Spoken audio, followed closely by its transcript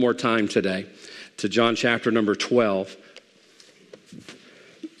More time today to John chapter number 12.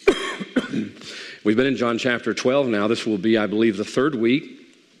 We've been in John chapter 12 now. This will be, I believe, the third week,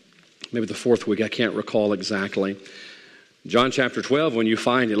 maybe the fourth week. I can't recall exactly. John chapter 12, when you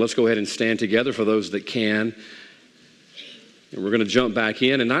find it, let's go ahead and stand together for those that can. And we're going to jump back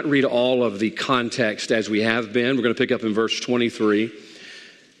in and not read all of the context as we have been. We're going to pick up in verse 23.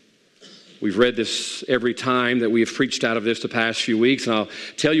 We've read this every time that we have preached out of this the past few weeks. And I'll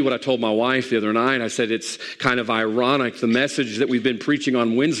tell you what I told my wife the other night. I said it's kind of ironic. The message that we've been preaching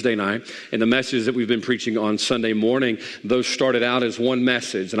on Wednesday night and the message that we've been preaching on Sunday morning, those started out as one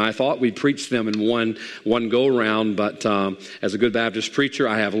message. And I thought we'd preach them in one go-round. But as a good Baptist preacher,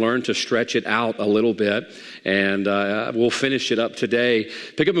 I have learned to stretch it out a little bit. And we'll finish it up today.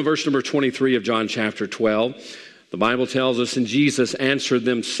 Pick up in verse number 23 of John chapter 12. The Bible tells us, "And Jesus answered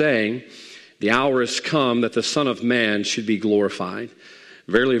them, saying, The hour is come that the Son of Man should be glorified.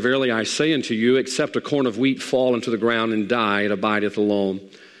 Verily, verily, I say unto you, except a corn of wheat fall into the ground and die, it abideth alone.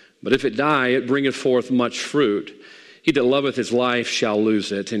 But if it die, it bringeth forth much fruit. He that loveth his life shall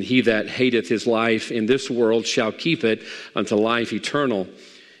lose it, and he that hateth his life in this world shall keep it unto life eternal.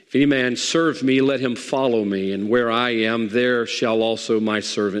 If any man serve me, let him follow me, and where I am, there shall also my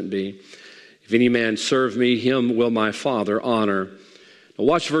servant be. If any man serve me, him will my Father honor."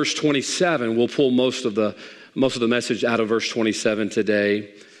 Watch verse 27. We'll pull most of the message out of verse 27 today.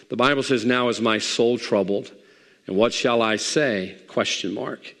 The Bible says, "Now is my soul troubled, and what shall I say?" ?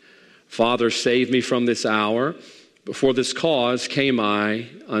 "Father, save me from this hour. But for this cause came I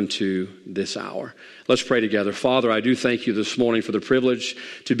unto this hour." Let's pray together. Father, I do thank you this morning for the privilege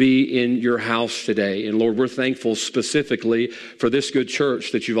to be in your house today. And Lord, we're thankful specifically for this good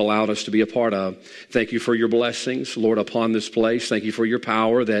church that you've allowed us to be a part of. Thank you for your blessings, Lord, upon this place. Thank you for your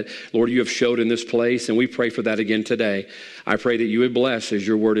power that, Lord, you have showed in this place. And we pray for that again today. I pray that you would bless as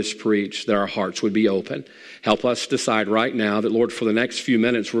your word is preached, that our hearts would be open. Help us decide right now that, Lord, for the next few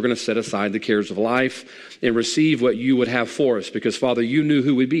minutes, we're going to set aside the cares of life and receive what you would have for us. Because, Father, you knew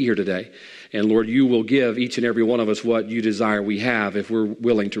who would be here today. And, Lord, you will give each and every one of us what you desire we have if we're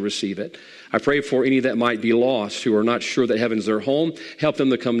willing to receive it. I pray for any that might be lost, who are not sure that heaven's their home. Help them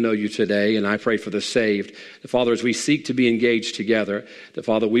to come know you today. And I pray for the saved. That, Father, as we seek to be engaged together, that,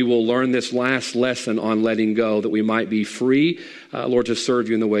 Father, we will learn this last lesson on letting go, that we might be free, Lord, to serve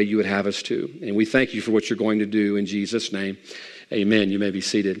you in the way you would have us to. And we thank you for what you're going to do in Jesus' name. Amen. You may be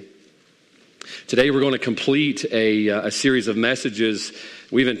seated. Today we're going to complete a series of messages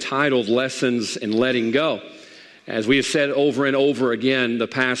we've entitled Lessons in Letting Go. As we have said over and over again the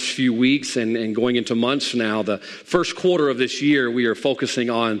past few weeks and going into months now, the first quarter of this year we are focusing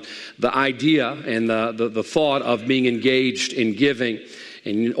on the idea and the thought of being engaged in giving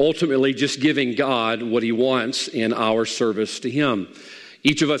and ultimately just giving God what he wants in our service to him.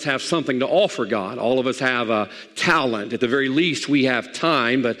 Each of us have something to offer God. All of us have a talent. At the very least, we have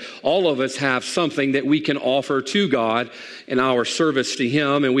time, but all of us have something that we can offer to God in our service to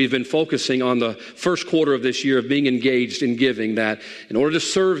him. And we've been focusing on the first quarter of this year of being engaged in giving, that in order to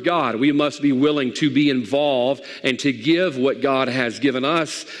serve God, we must be willing to be involved and to give what God has given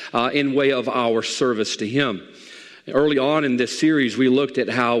us in way of our service to him. Early on in this series, we looked at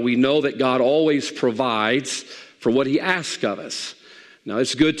how we know that God always provides for what he asks of us. Now,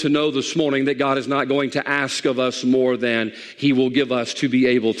 it's good to know this morning that God is not going to ask of us more than he will give us to be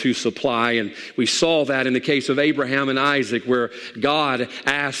able to supply. And we saw that in the case of Abraham and Isaac, where God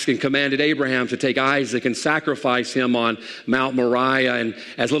asked and commanded Abraham to take Isaac and sacrifice him on Mount Moriah. And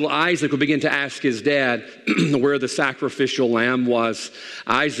as little Isaac would begin to ask his dad where the sacrificial lamb was,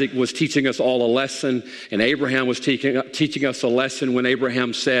 Isaac was teaching us all a lesson, and Abraham was teaching us a lesson when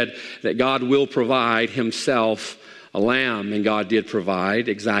Abraham said that God will provide himself a lamb, and God did provide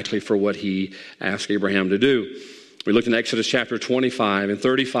exactly for what he asked Abraham to do. We looked in Exodus chapter 25 and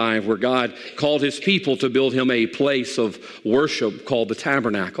 35, where God called his people to build him a place of worship called the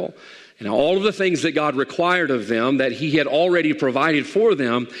tabernacle. And all of the things that God required of them that he had already provided for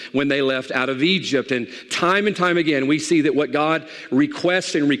them when they left out of Egypt. And time again, we see that what God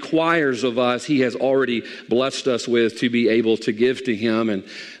requests and requires of us, he has already blessed us with to be able to give to him. And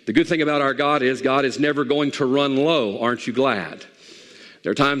the good thing about our God is never going to run low. Aren't you glad?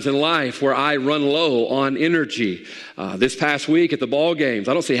 There are times in life where I run low on energy. This past week at the ball games,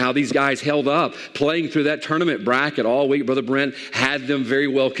 I don't see how these guys held up playing through that tournament bracket all week. Brother Brent had them very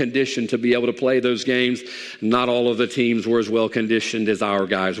well conditioned to be able to play those games. Not all of the teams were as well conditioned as our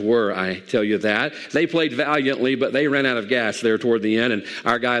guys were, I tell you that. They played valiantly, but they ran out of gas there toward the end, and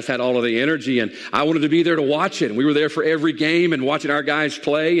our guys had all of the energy, and I wanted to be there to watch it. We were there for every game and watching our guys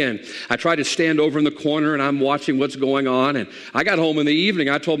play, and I tried to stand over in the corner, and I'm watching what's going on, and I got home in the evening,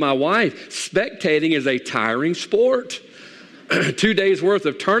 I told my wife, spectating is a tiring sport. 2 days worth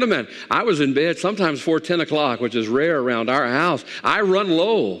of tournament. I was in bed sometimes before 10 o'clock, which is rare around our house. I run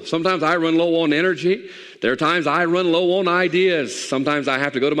low. Sometimes I run low on energy. There are times I run low on ideas. Sometimes I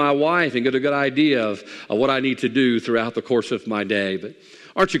have to go to my wife and get a good idea of what I need to do throughout the course of my day. But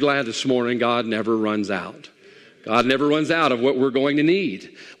aren't you glad this morning God never runs out? God never runs out of what we're going to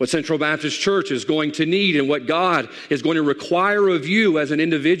need, what Central Baptist Church is going to need, and what God is going to require of you as an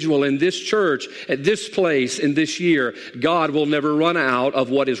individual in this church, at this place, in this year. God will never run out of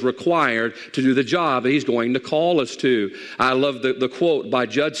what is required to do the job that He's going to call us to. I love the quote by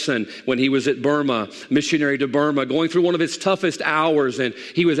Judson when he was at Burma, missionary to Burma, going through one of his toughest hours, and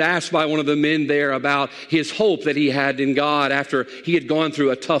he was asked by one of the men there about his hope that he had in God after he had gone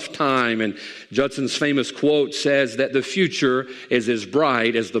through a tough time. And Judson's famous quote says that the future is as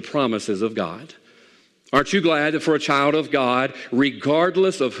bright as the promises of God. Aren't you glad that for a child of God,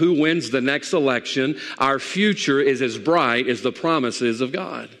 regardless of who wins the next election, our future is as bright as the promises of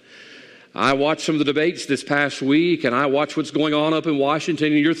God? I watched some of the debates this past week, and I watched what's going on up in Washington,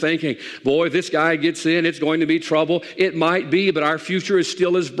 and you're thinking, boy, if this guy gets in, it's going to be trouble. It might be, but our future is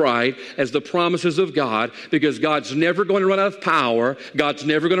still as bright as the promises of God, because God's never going to run out of power. God's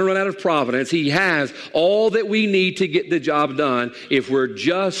never going to run out of providence. He has all that we need to get the job done if we're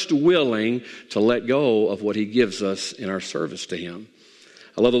just willing to let go of what He gives us in our service to Him.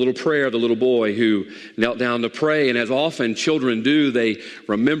 I love the little prayer of the little boy who knelt down to pray, and as often children do, they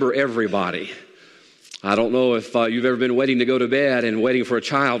remember everybody. I don't know if you've ever been waiting to go to bed and waiting for a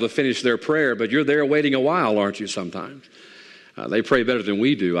child to finish their prayer, but you're there waiting a while, aren't you, sometimes? They pray better than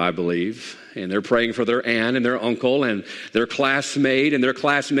we do, I believe. And they're praying for their aunt and their uncle and their classmate and their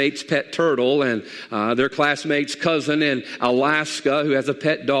classmate's pet turtle and their classmate's cousin in Alaska who has a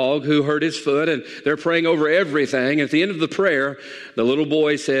pet dog who hurt his foot. And they're praying over everything. And at the end of the prayer, the little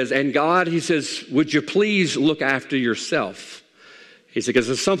boy says, and God, he says, would you please look after yourself? He said, because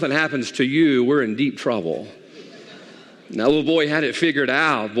if something happens to you, we're in deep trouble. Now, little boy had it figured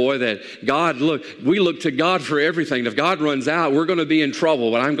out, boy, that we look to God for everything. If God runs out, we're going to be in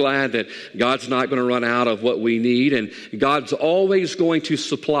trouble. But I'm glad that God's not going to run out of what we need. And God's always going to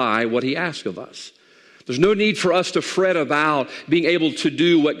supply what He asks of us. There's no need for us to fret about being able to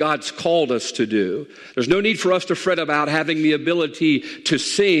do what God's called us to do. There's no need for us to fret about having the ability to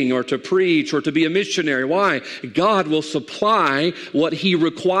sing or to preach or to be a missionary. Why? God will supply what He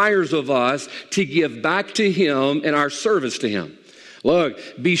requires of us to give back to Him in our service to Him. Look,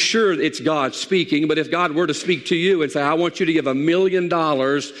 be sure it's God speaking, but if God were to speak to you and say, I want you to give $1 million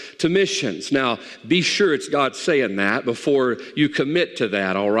to missions. Now, be sure it's God saying that before you commit to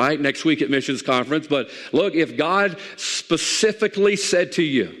that, all right? Next week at Missions Conference. But look, if God specifically said to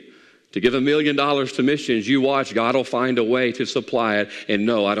you to give $1 million to missions, you watch, God will find a way to supply it. And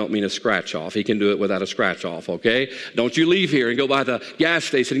no, I don't mean a scratch off. He can do it without a scratch off, okay? Don't you leave here and go by the gas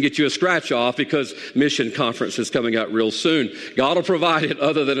station and get you a scratch off because Mission Conference is coming up real soon. God will provide it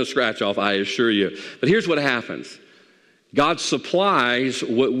other than a scratch off, I assure you. But here's what happens. God supplies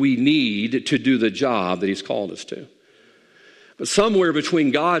what we need to do the job that He's called us to. But somewhere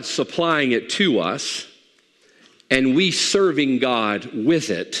between God supplying it to us and we serving God with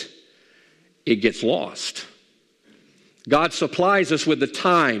it, it gets lost. God supplies us with the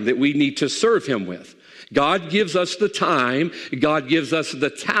time that we need to serve Him with. God gives us the time. God gives us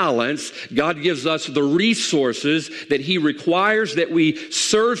the talents. God gives us the resources that He requires that we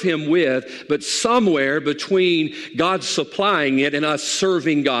serve Him with. But somewhere between God supplying it and us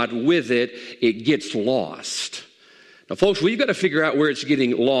serving God with it, it gets lost. Now, folks, we've got to figure out where it's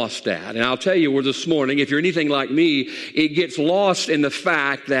getting lost at. And I'll tell you where this morning, if you're anything like me, it gets lost in the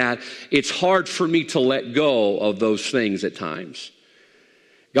fact that it's hard for me to let go of those things at times.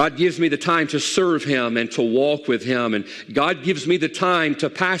 God gives me the time to serve Him and to walk with Him. And God gives me the time to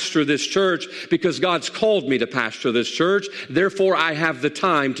pastor this church because God's called me to pastor this church. Therefore, I have the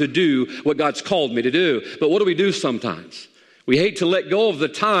time to do what God's called me to do. But what do we do sometimes? We hate to let go of the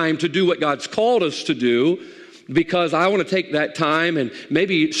time to do what God's called us to do, because I want to take that time and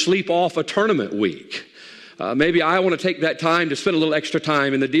maybe sleep off a tournament week. Maybe I want to take that time to spend a little extra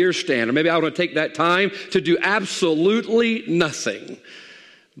time in the deer stand. Or maybe I want to take that time to do absolutely nothing.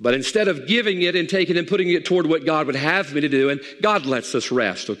 But instead of giving it and taking it and putting it toward what God would have me to do, and God lets us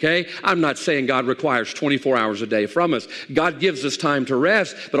rest, okay? I'm not saying God requires 24 hours a day from us. God gives us time to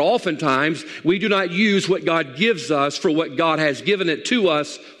rest, but oftentimes we do not use what God gives us for what God has given it to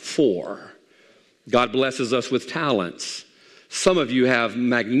us for. God blesses us with talents. Some of you have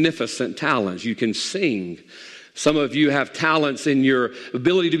magnificent talents. You can sing. Some of you have talents in your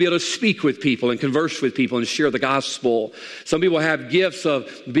ability to be able to speak with people and converse with people and share the gospel. Some people have gifts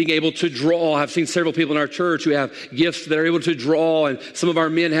of being able to draw. I've seen several people in our church who have gifts that are able to draw, and some of our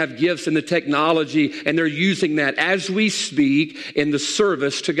men have gifts in the technology, and they're using that as we speak in the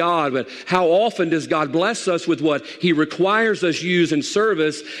service to God. But how often does God bless us with what He requires us use in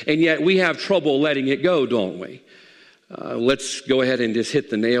service, and yet we have trouble letting it go, don't we? Let's go ahead and just hit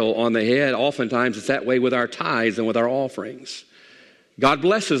the nail on the head. Oftentimes it's that way with our tithes and with our offerings. God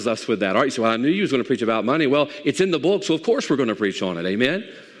blesses us with that. All right, you say, well, I knew you was going to preach about money. Well, it's in the book, so of course we're going to preach on it. Amen?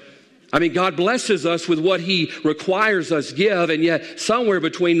 I mean, God blesses us with what He requires us give, and yet somewhere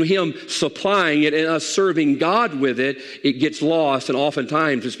between Him supplying it and us serving God with it, it gets lost, and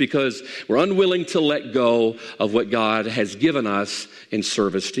oftentimes it's because we're unwilling to let go of what God has given us in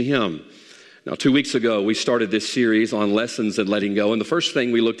service to Him. Now, 2 weeks ago, we started this series on lessons in letting go, and the first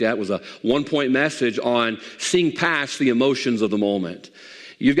thing we looked at was a one-point message on seeing past the emotions of the moment.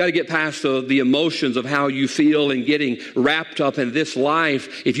 You've got to get past the emotions of how you feel and getting wrapped up in this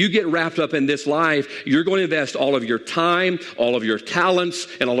life. If you get wrapped up in this life, you're going to invest all of your time, all of your talents,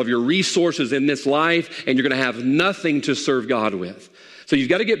 and all of your resources in this life, and you're going to have nothing to serve God with. So you've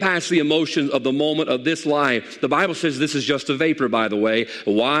got to get past the emotions of the moment of this life. The Bible says this is just a vapor, by the way.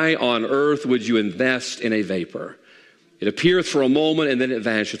 Why on earth would you invest in a vapor? It appeareth for a moment and then it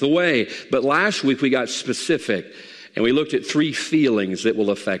vanisheth away. But last week we got specific, and we looked at 3 feelings that will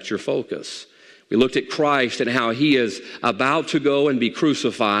affect your focus. We looked at Christ and how He is about to go and be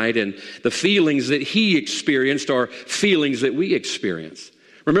crucified, and the feelings that He experienced are feelings that we experience.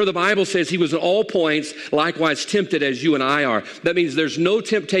 Remember, the Bible says He was at all points likewise tempted as you and I are. That means there's no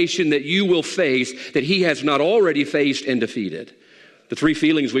temptation that you will face that He has not already faced and defeated. The 3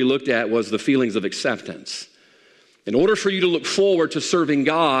 feelings we looked at was the feelings of acceptance. In order for you to look forward to serving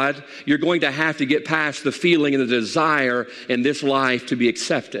God, you're going to have to get past the feeling and the desire in this life to be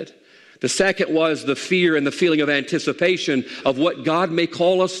accepted. The second was the fear and the feeling of anticipation of what God may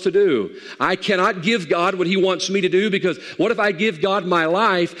call us to do. I cannot give God what He wants me to do, because what if I give God my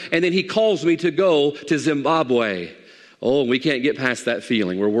life and then He calls me to go to Zimbabwe? Oh, we can't get past that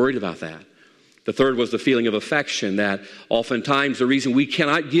feeling. We're worried about that. The third was the feeling of affection, that oftentimes the reason we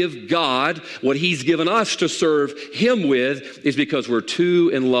cannot give God what He's given us to serve Him with is because we're too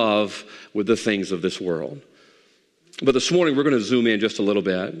in love with the things of this world. But this morning, we're going to zoom in just a little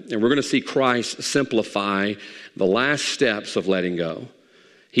bit, and we're going to see Christ simplify the last steps of letting go.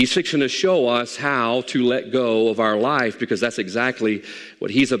 He's fixing to show us how to let go of our life, because that's exactly what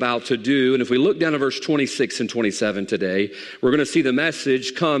He's about to do. And if we look down at verse 26 and 27 today, we're going to see the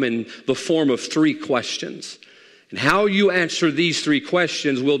message come in the form of 3 questions. And how you answer these 3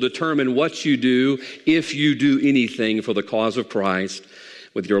 questions will determine what you do, if you do anything for the cause of Christ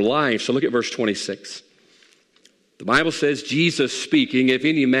with your life. So look at verse 26. The Bible says, Jesus speaking, if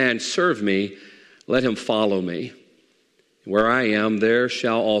any man serve me, let him follow me. Where I am, there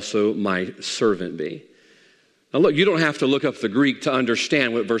shall also my servant be. Now look, you don't have to look up the Greek to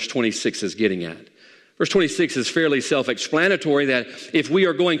understand what verse 26 is getting at. Verse 26 is fairly self-explanatory, that if we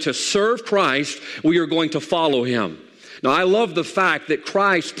are going to serve Christ, we are going to follow Him. Now, I love the fact that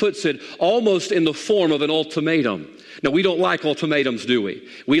Christ puts it almost in the form of an ultimatum. Now, we don't like ultimatums, do we?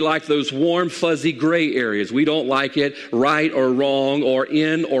 We like those warm, fuzzy gray areas. We don't like it right or wrong or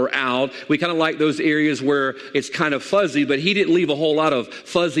in or out. We kind of like those areas where it's kind of fuzzy, but He didn't leave a whole lot of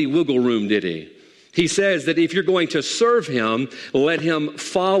fuzzy wiggle room, did He? He says that if you're going to serve Him, let him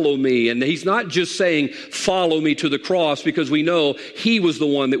follow me. And He's not just saying, follow me to the cross, because we know He was the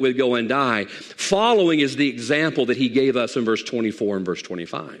one that would go and die. Following is the example that He gave us in verse 24 and verse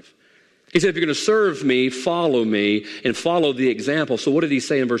 25. He said, if you're going to serve me, follow me, and follow the example. So what did He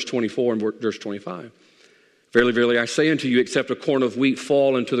say in verse 24 and verse 25? Verily, verily, I say unto you, except a corn of wheat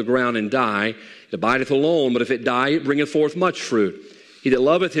fall into the ground and die, it abideth alone, but if it die, it bringeth forth much fruit. He that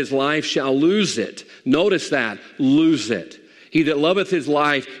loveth his life shall lose it. Notice that, lose it. He that loveth his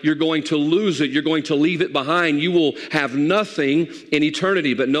life, you're going to lose it. You're going to leave it behind. You will have nothing in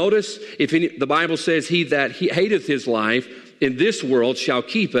eternity. But notice, the Bible says, he that hateth his life in this world shall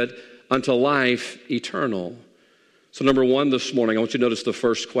keep it unto life eternal. So number 1 this morning, I want you to notice the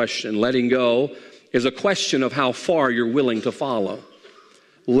first question. Letting go is a question of how far you're willing to follow.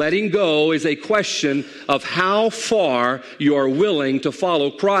 Letting go is a question of how far you are willing to follow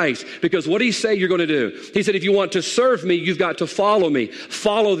Christ. Because what did He say you're going to do? He said, if you want to serve me, you've got to follow me.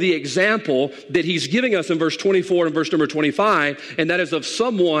 Follow the example that He's giving us in verse 24 and verse number 25, and that is of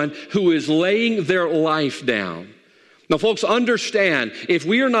someone who is laying their life down. Now, folks, understand, if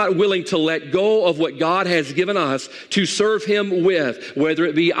we are not willing to let go of what God has given us to serve Him with, whether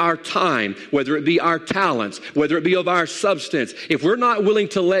it be our time, whether it be our talents, whether it be of our substance, if we're not willing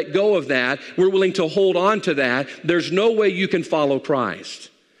to let go of that, we're willing to hold on to that, there's no way you can follow Christ.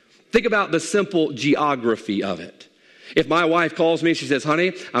 Think about the simple geography of it. If my wife calls me and she says,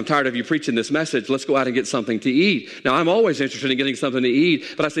 honey, I'm tired of you preaching this message. Let's go out and get something to eat. Now, I'm always interested in getting something to eat.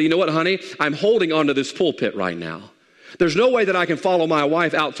 But I say, you know what, honey? I'm holding onto this pulpit right now. There's no way that I can follow my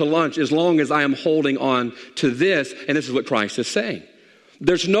wife out to lunch as long as I am holding on to this. And this is what Christ is saying.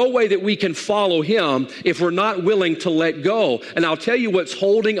 There's no way that we can follow Him if we're not willing to let go. And I'll tell you what's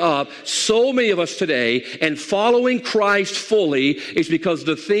holding up so many of us today and following Christ fully is because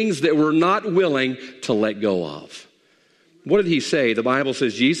the things that we're not willing to let go of. What did He say? The Bible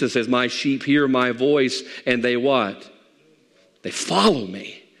says, Jesus says, my sheep hear my voice and they what? They follow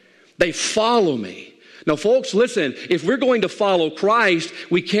me. They follow me. Now, folks, listen, if we're going to follow Christ,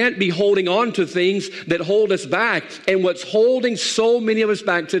 we can't be holding on to things that hold us back. And what's holding so many of us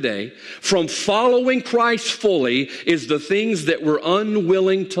back today from following Christ fully is the things that we're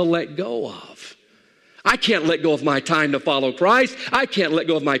unwilling to let go of. I can't let go of my time to follow Christ. I can't let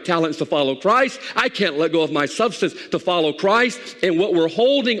go of my talents to follow Christ. I can't let go of my substance to follow Christ. And what we're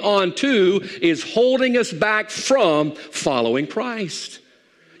holding on to is holding us back from following Christ.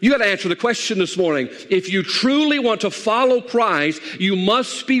 You got to answer the question this morning. If you truly want to follow Christ, you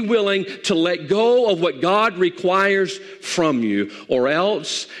must be willing to let go of what God requires from you, or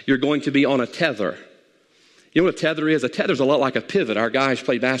else you're going to be on a tether. You know what a tether is? A tether's a lot like a pivot. Our guys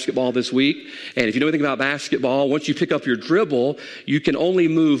played basketball this week, and if you know anything about basketball, once you pick up your dribble, you can only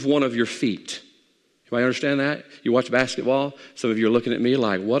move one of your feet. Anybody understand that? You watch basketball, some of you are looking at me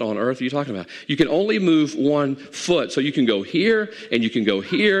like, what on earth are you talking about? You can only move one foot, so you can go here, and you can go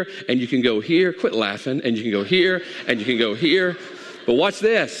here, and you can go here. Quit laughing, and you can go here, and you can go here. But watch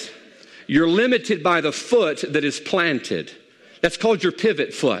this. You're limited by the foot that is planted. That's called your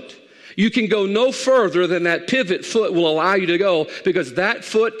pivot foot. You can go no further than that pivot foot will allow you to go because that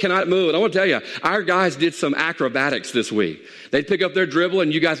foot cannot move. And I want to tell you, our guys did some acrobatics this week. They'd pick up their dribble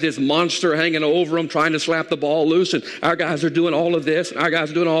and you got this monster hanging over them trying to slap the ball loose. And our guys are doing all of this and our guys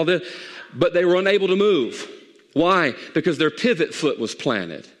are doing all this. But they were unable to move. Why? Because their pivot foot was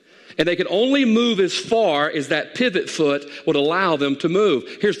planted. And they could only move as far as that pivot foot would allow them to move.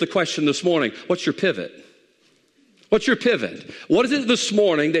 Here's the question this morning. What's your pivot? What's your pivot? What is it this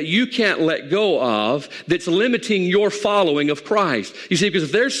morning that you can't let go of that's limiting your following of Christ? You see, because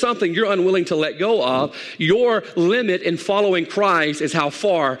if there's something you're unwilling to let go of, your limit in following Christ is how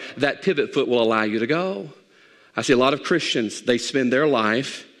far that pivot foot will allow you to go. I see a lot of Christians, they spend their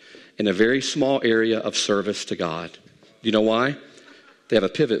life in a very small area of service to God. Do you know why? They have a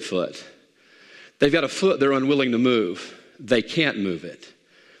pivot foot. They've got a foot they're unwilling to move. They can't move it.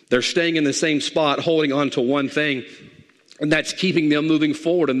 They're staying in the same spot, holding on to one thing, and that's keeping them moving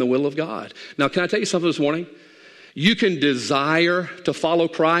forward in the will of God. Now, can I tell you something this morning? You can desire to follow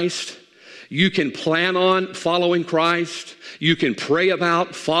Christ. You can plan on following Christ. You can pray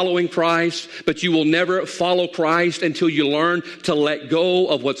about following Christ, but you will never follow Christ until you learn to let go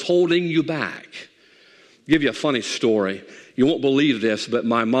of what's holding you back. I'll give you a funny story. You won't believe this, but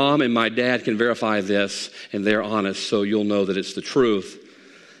my mom and my dad can verify this, and they're honest, so you'll know that it's the truth.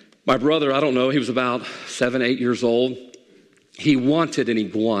 My brother, I don't know, he was about 7, 8 years old. He wanted an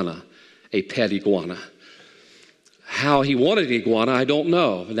iguana, a pet iguana. How he wanted an iguana, I don't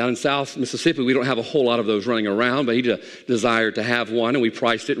know. Down in South Mississippi, we don't have a whole lot of those running around, but he desired to have one, and we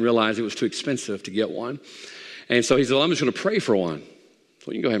priced it and realized it was too expensive to get one. And so he said, well, I'm just going to pray for one.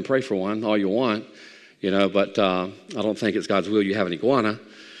 Well, you can go ahead and pray for one all you want, but I don't think it's God's will you have an iguana.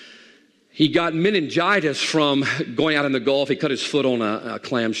 He got meningitis from going out in the Gulf. He cut his foot on a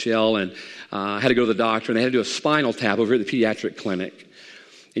clamshell and had to go to the doctor, and they had to do a spinal tap over at the pediatric clinic.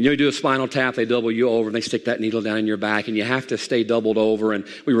 And you do a spinal tap, they double you over, and they stick that needle down in your back, and you have to stay doubled over. And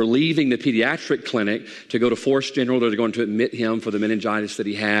we were leaving the pediatric clinic to go to Forest General. They're going to admit him for the meningitis that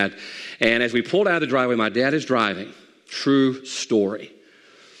he had. And as we pulled out of the driveway, my dad is driving. True story.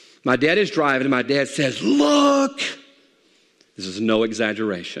 My dad is driving, and my dad says, look. This is no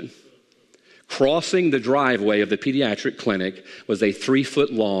exaggeration. Crossing the driveway of the pediatric clinic was a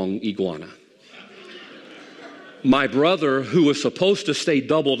 3-foot-long iguana. My brother, who was supposed to stay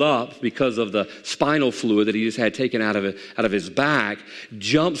doubled up because of the spinal fluid that he just had taken out of his back,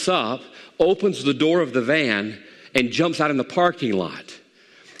 jumps up, opens the door of the van, and jumps out in the parking lot.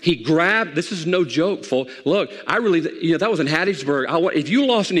 He grabbed, this is no joke, folks. Look, that was in Hattiesburg. If you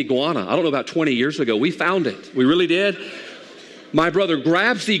lost an iguana, I don't know, about 20 years ago, we found it. We really did. My brother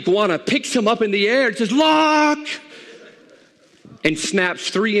grabs the iguana, picks him up in the air, and says, look! and snaps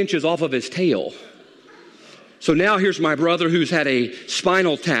 3 inches off of his tail. So now here's my brother who's had a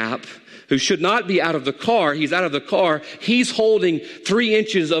spinal tap, who should not be out of the car. He's out of the car. He's holding 3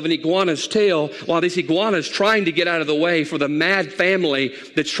 inches of an iguana's tail while this iguana is trying to get out of the way for the mad family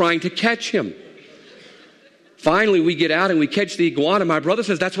that's trying to catch him. Finally, we get out and we catch the iguana. My brother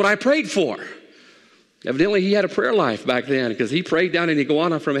says, that's what I prayed for. Evidently, he had a prayer life back then because he prayed down an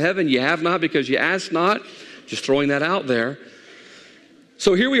iguana from heaven. You have not because you ask not. Just throwing that out there.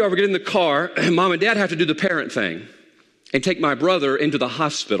 So here we are. We get in the car. Mom and Dad have to do the parent thing and take my brother into the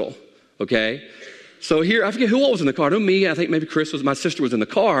hospital. Okay? So here, I forget who all was in the car. No, me. I think maybe Chris was, my sister was in the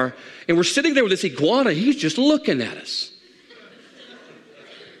car. And we're sitting there with this iguana. He's just looking at us.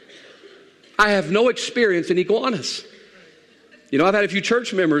 I have no experience in iguanas. You know, I've had a few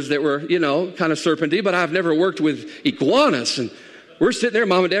church members that were, kind of serpenty, but I've never worked with iguanas. And we're sitting there,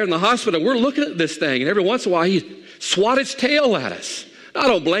 Mom and Dad in the hospital. We're looking at this thing. And every once in a while, he'd swat his tail at us. I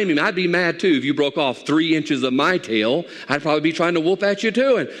don't blame him. I'd be mad too if you broke off 3 inches of my tail. I'd probably be trying to whoop at you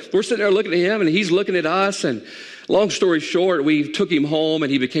too. And we're sitting there looking at him and he's looking at us. And long story short, we took him home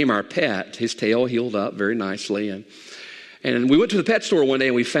and he became our pet. His tail healed up very nicely. And we went to the pet store one day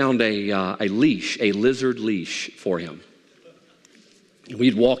and we found a leash, a lizard leash for him.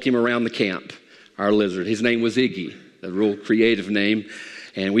 We'd walk him around the camp, our lizard. His name was Iggy, a real creative name.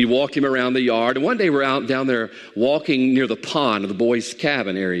 And we walked him around the yard. And one day we're out down there walking near the pond of the boys'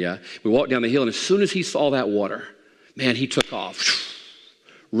 cabin area. We walked down the hill, and as soon as he saw that water, man, he took off,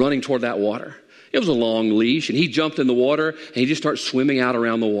 running toward that water. It was a long leash, and he jumped in the water, and he just started swimming out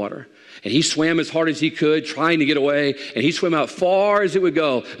around the water. And he swam as hard as he could, trying to get away, and he swam out far as it would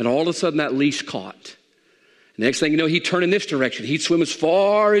go, and all of a sudden that leash caught. Next thing you know, he'd turn in this direction. He'd swim as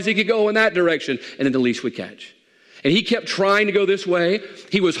far as he could go in that direction, and then the leash would catch. And he kept trying to go this way.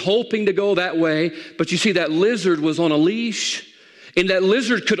 He was hoping to go that way. But you see, that lizard was on a leash. And that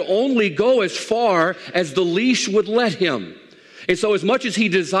lizard could only go as far as the leash would let him. And so as much as he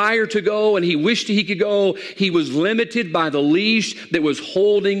desired to go and he wished he could go, he was limited by the leash that was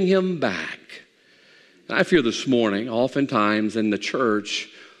holding him back. And I fear this morning, oftentimes in the church,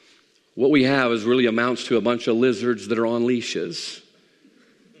 what we have is really amounts to a bunch of lizards that are on leashes.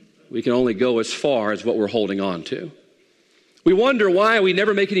 We can only go as far as what we're holding on to. We wonder why we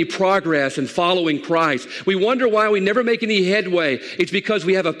never make any progress in following Christ. We wonder why we never make any headway. It's because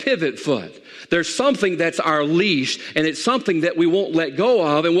we have a pivot foot. There's something that's our leash, and it's something that we won't let go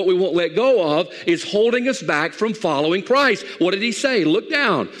of, and what we won't let go of is holding us back from following Christ. What did he say? Look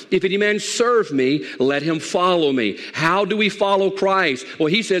down. If any man serve me, let him follow me. How do we follow Christ? Well,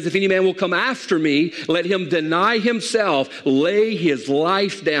 he says, if any man will come after me, let him deny himself, lay his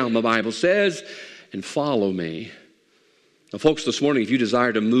life down, the Bible says, and follow me. Now, folks, this morning, if you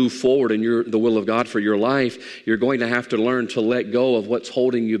desire to move forward in the will of God for your life, you're going to have to learn to let go of what's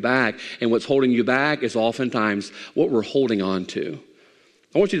holding you back. And what's holding you back is oftentimes what we're holding on to.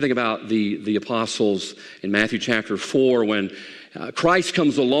 I want you to think about the apostles in Matthew chapter 4 when Christ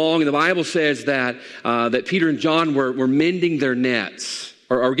comes along, and the Bible says that Peter and John were mending their nets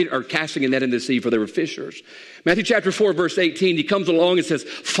or casting a net in the sea, for they were fishers. Matthew chapter 4, verse 18, he comes along and says,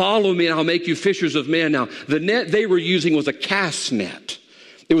 follow me and I'll make you fishers of men. Now, the net they were using was a cast net.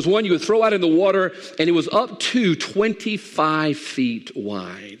 It was one you would throw out in the water, and it was up to 25 feet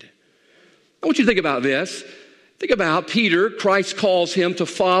wide. I want you to think about this. Think about Peter. Christ calls him to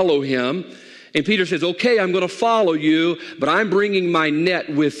follow him. And Peter says, okay, I'm going to follow you, but I'm bringing my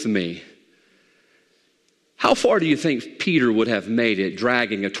net with me. How far do you think Peter would have made it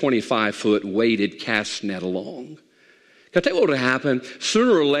dragging a 25-foot weighted cast net along? Can I tell you what would happen?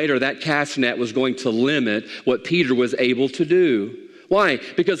 Sooner or later, that cast net was going to limit what Peter was able to do. Why?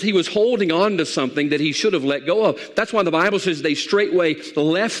 Because he was holding on to something that he should have let go of. That's why the Bible says they straightway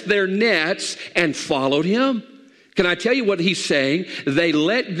left their nets and followed him. Can I tell you what he's saying? They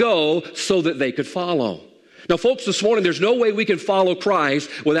let go so that they could follow. Now, folks, this morning, there's no way we can follow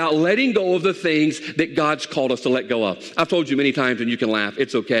Christ without letting go of the things that God's called us to let go of. I've told you many times, and you can laugh,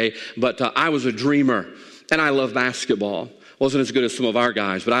 it's okay, but I was a dreamer, and I love basketball. Wasn't as good as some of our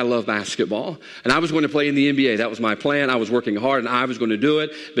guys, but I love basketball. And I was going to play in the NBA. That was my plan. I was working hard, and I was going to do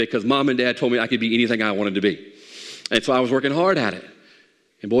it because Mom and Dad told me I could be anything I wanted to be. And so I was working hard at it.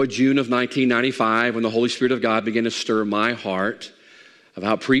 And boy, June of 1995, when the Holy Spirit of God began to stir my heart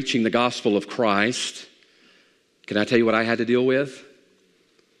about preaching the gospel of Christ, can I tell you what I had to deal with?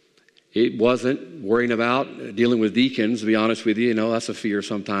 It wasn't worrying about dealing with deacons, to be honest with you. You know, that's a fear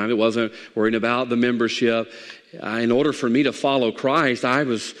sometimes. It wasn't worrying about the membership. In order for me to follow Christ, I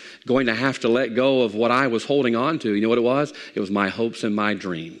was going to have to let go of what I was holding on to. You know what it was? It was my hopes and my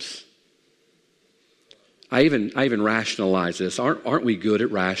dreams. I even rationalize this. Aren't we good at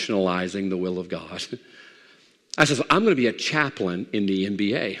rationalizing the will of God? I said, I'm going to be a chaplain in the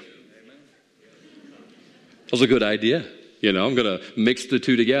NBA. That was a good idea. I'm going to mix the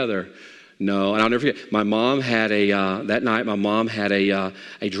two together. No, and I'll never forget. My mom had that night, my mom had a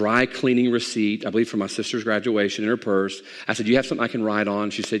dry cleaning receipt, I believe for my sister's graduation, in her purse. I said, "You have something I can write on?"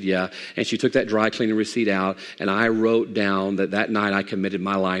 She said, "Yeah." And she took that dry cleaning receipt out, and I wrote down that night I committed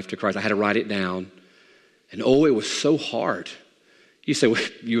my life to Christ. I had to write it down. And it was so hard. You say, well,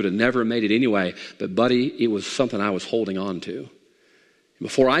 you would have never made it anyway. But buddy, it was something I was holding on to.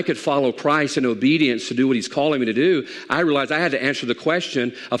 Before I could follow Christ in obedience to do what he's calling me to do, I realized I had to answer the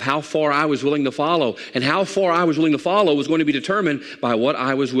question of how far I was willing to follow. And how far I was willing to follow was going to be determined by what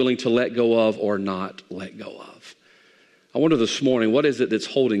I was willing to let go of or not let go of. I wonder this morning, what is it that's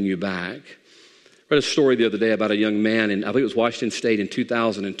holding you back? I read a story the other day about a young man, and I believe it was Washington State in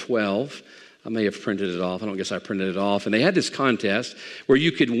 2012. I may have printed it off. I don't guess I printed it off. And they had this contest where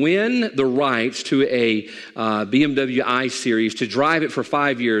you could win the rights to a BMW i-Series to drive it for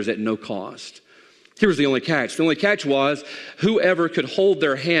 5 years at no cost. Here was the only catch. The only catch was whoever could hold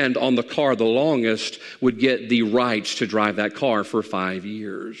their hand on the car the longest would get the rights to drive that car for 5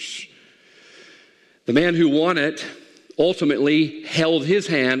 years. The man who won it ultimately held his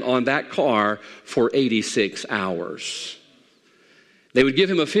hand on that car for 86 hours. They would give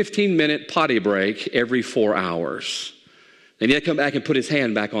him a 15-minute potty break every 4 hours. Then he'd come back and put his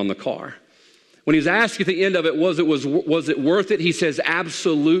hand back on the car. When he was asked at the end of it, was it worth it? He says,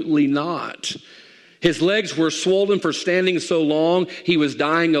 absolutely not. His legs were swollen for standing so long. He was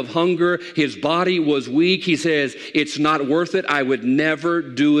dying of hunger. His body was weak. He says, it's not worth it. I would never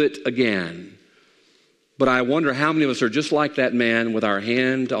do it again. But I wonder how many of us are just like that man with our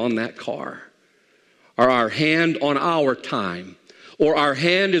hand on that car, or our hand on our time, or our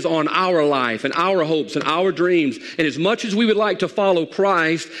hand is on our life and our hopes and our dreams. And as much as we would like to follow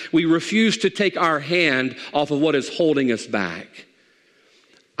Christ, we refuse to take our hand off of what is holding us back.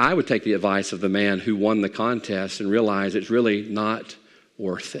 I would take the advice of the man who won the contest and realize it's really not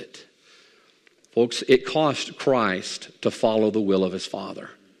worth it. Folks, it cost Christ to follow the will of his Father.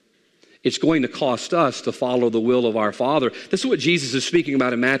 It's going to cost us to follow the will of our Father. This is what Jesus is speaking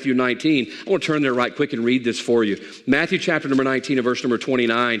about in Matthew 19. I want to turn there right quick and read this for you. Matthew chapter number 19 and verse number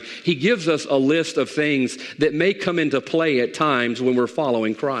 29. He gives us a list of things that may come into play at times when we're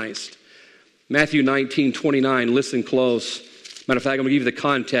following Christ. Matthew 19:29. Listen close. Matter of fact, I'm going to give you the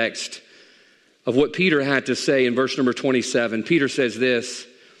context of what Peter had to say in verse number 27. Peter says this.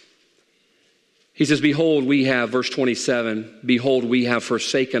 He says, behold, we have, verse 27, behold, we have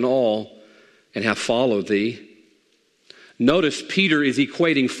forsaken all and have followed thee. Notice Peter is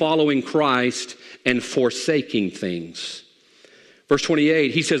equating following Christ and forsaking things. Verse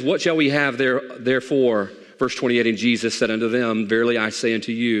 28, he says, what shall we have therefore? Verse 28, and Jesus said unto them, verily I say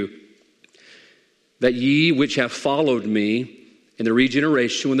unto you, that ye which have followed me in the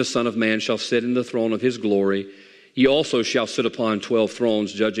regeneration when the Son of Man shall sit in the throne of his glory, he also shall sit upon 12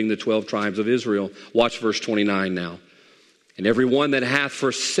 thrones, judging the 12 tribes of Israel. Watch verse 29 now. And every one that hath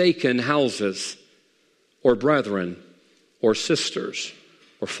forsaken houses, or brethren, or sisters,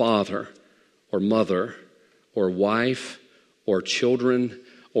 or father, or mother, or wife, or children,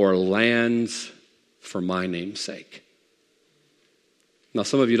 or lands, for my name's sake. Now,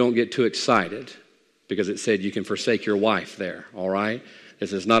 some of you don't get too excited because it said you can forsake your wife there, all right?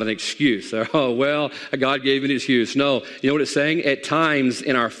 This is not an excuse. Oh, well, God gave me an excuse. No, you know what it's saying? At times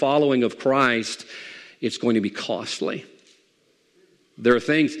in our following of Christ, it's going to be costly. There are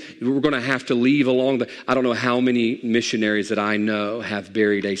things we're going to have to leave along the... I don't know how many missionaries that I know have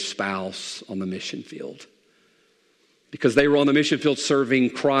buried a spouse on the mission field. Because they were on the mission field serving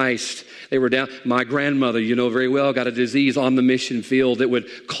Christ. They were down. My grandmother, you know very well, got a disease on the mission field that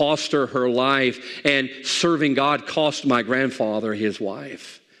would cost her life. And serving God cost my grandfather his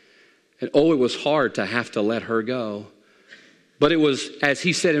wife. And it was hard to have to let her go. But it was, as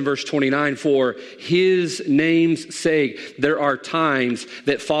he said in verse 29, for his name's sake, there are times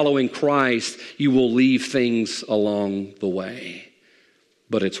that following Christ, you will leave things along the way.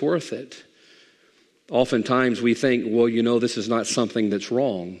 But it's worth it. Oftentimes we think, well, you know, this is not something that's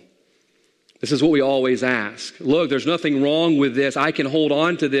wrong. This is what we always ask. Look, there's nothing wrong with this. I can hold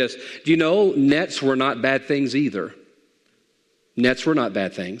on to this. Do you know nets were not bad things either? Nets were not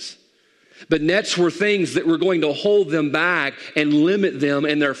bad things. But nets were things that were going to hold them back and limit them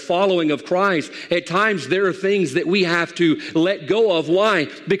in their following of Christ. At times there are things that we have to let go of. Why?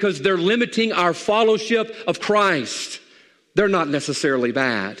 Because they're limiting our fellowship of Christ. They're not necessarily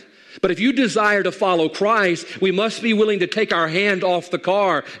bad. But if you desire to follow Christ, we must be willing to take our hand off the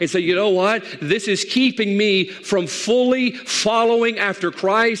car and say, you know what? This is keeping me from fully following after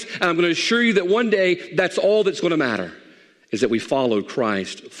Christ. And I'm going to assure you that one day that's all that's going to matter, is that we follow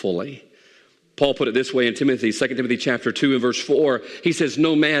Christ fully. Paul put it this way in Timothy, 2 Timothy chapter 2 and verse 4. He says,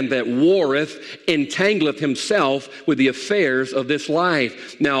 no man that warreth entangleth himself with the affairs of this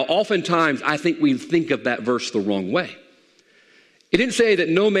life. Now, oftentimes, I think we think of that verse the wrong way. It didn't say that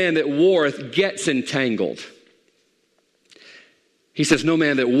no man that warreth gets entangled. He says, no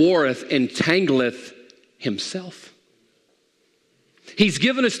man that warreth entangleth himself. He's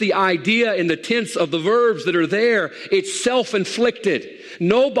given us the idea in the tense of the verbs that are there. It's self-inflicted.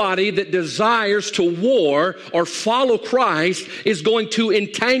 Nobody that desires to war or follow Christ is going to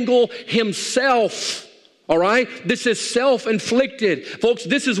entangle himself. All right? This is self-inflicted. Folks,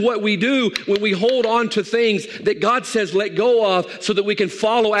 this is what we do when we hold on to things that God says let go of so that we can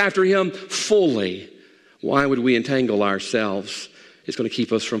follow after him fully. Why would we entangle ourselves? It's going to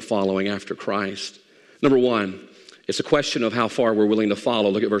keep us from following after Christ. Number one, it's a question of how far we're willing to follow.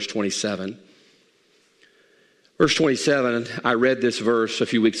 Look at verse 27. Verse 27, I read this verse a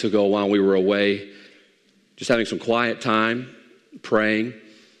few weeks ago while we were away, just having some quiet time, praying.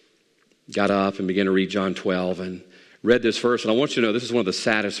 Got up and began to read John 12 and read this verse. And I want you to know this is one of the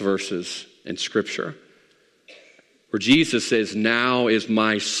saddest verses in Scripture, where Jesus says, now is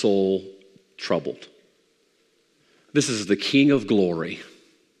my soul troubled. This is the King of glory.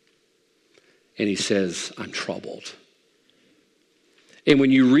 And he says, I'm troubled. And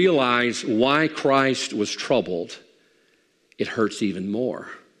when you realize why Christ was troubled, it hurts even more.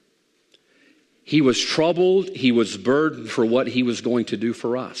 He was troubled. He was burdened for what he was going to do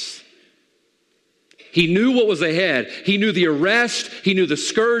for us. He knew what was ahead. He knew the arrest. He knew the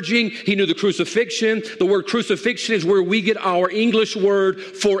scourging. He knew the crucifixion. The word crucifixion is where we get our English word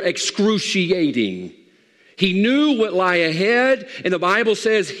for excruciating. He knew what lay ahead, and the Bible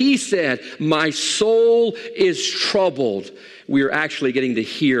says, he said, my soul is troubled. We are actually getting to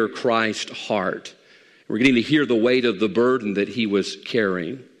hear Christ's heart. We're getting to hear the weight of the burden that he was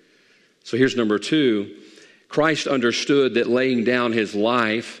carrying. So here's number two. Christ understood that laying down his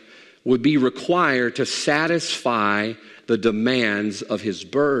life would be required to satisfy the demands of his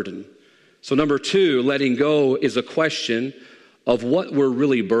burden. So number two, letting go is a question of what we're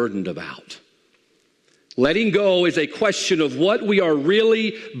really burdened about. Letting go is a question of what we are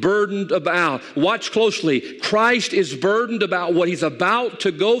really burdened about. Watch closely. Christ is burdened about what he's about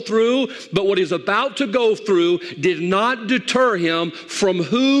to go through, but what he's about to go through did not deter him from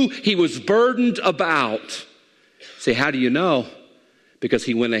who he was burdened about. Say, how do you know? Because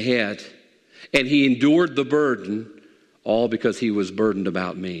he went ahead and he endured the burden, all because he was burdened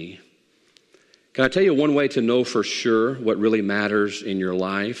about me. Can I tell you one way to know for sure what really matters in your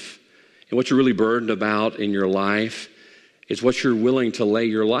life and what you're really burdened about in your life is what you're willing to lay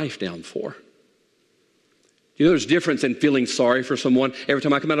your life down for. You know, there's a difference in feeling sorry for someone. Every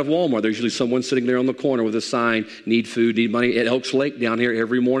time I come out of Walmart, there's usually someone sitting there on the corner with a sign, need food, need money. At Elks Lake down here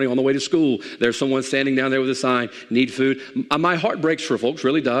every morning on the way to school, there's someone standing down there with a sign, need food. My heart breaks for folks,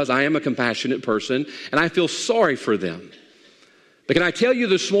 really does. I am a compassionate person, and I feel sorry for them. But can I tell you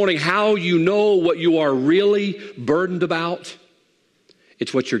this morning how you know what you are really burdened about?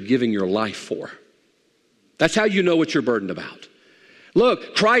 It's what you're giving your life for. That's how you know what you're burdened about.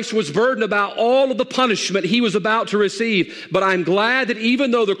 Look, Christ was burdened about all of the punishment he was about to receive. But I'm glad that even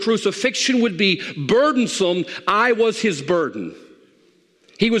though the crucifixion would be burdensome, I was his burden.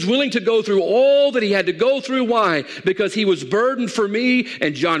 He was willing to go through all that he had to go through. Why? Because he was burdened for me,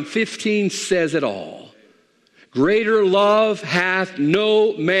 and John 15 says it all. Greater love hath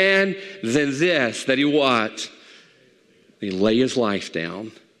no man than this, that he what? He lay his life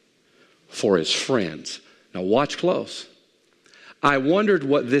down for his friends. Now watch close. I wondered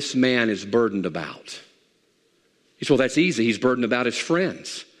what this man is burdened about. He said, well, that's easy. He's burdened about his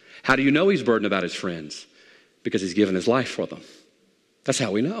friends. How do you know he's burdened about his friends? Because he's given his life for them. That's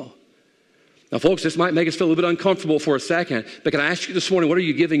how we know. Now, folks, this might make us feel a little bit uncomfortable for a second, but can I ask you this morning, what are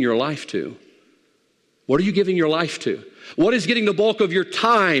you giving your life to? What are you giving your life to? What is getting the bulk of your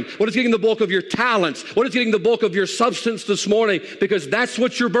time? What is getting the bulk of your talents? What is getting the bulk of your substance this morning? Because that's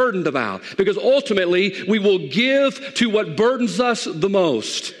what you're burdened about. Because ultimately, we will give to what burdens us the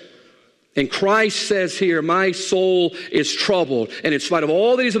most. And Christ says here, my soul is troubled. And in spite of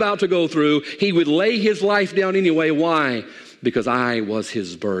all that he's about to go through, he would lay his life down anyway. Why? Because I was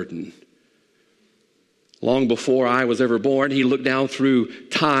his burden. Long before I was ever born, he looked down through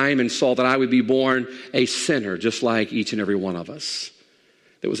time and saw that I would be born a sinner, just like each and every one of us,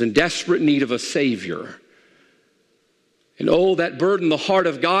 that was in desperate need of a Savior. And oh, that burdened the heart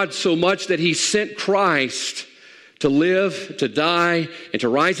of God so much that he sent Christ to live, to die, and to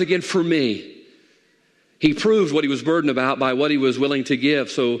rise again for me. He proved what he was burdened about by what he was willing to give.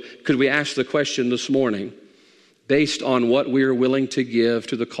 So could we ask the question this morning, based on what we're willing to give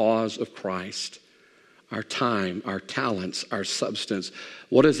to the cause of Christ, our time, our talents, our substance,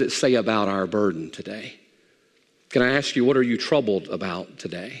 what does it say about our burden today? Can I ask you, what are you troubled about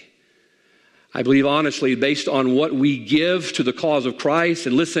today? I believe honestly, based on what we give to the cause of Christ,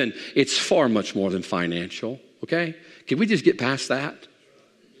 and listen, it's far much more than financial, okay? Can we just get past that?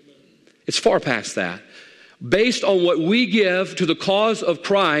 It's far past that. Based on what we give to the cause of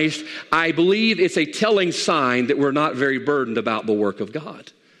Christ, I believe it's a telling sign that we're not very burdened about the work of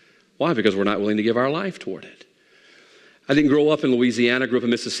God. Why? Because we're not willing to give our life toward it. I didn't grow up in Louisiana, grew up in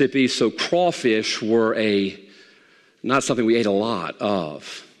Mississippi, so crawfish were not something we ate a lot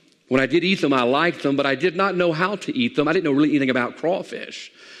of. When I did eat them, I liked them, but I did not know how to eat them. I didn't know really anything about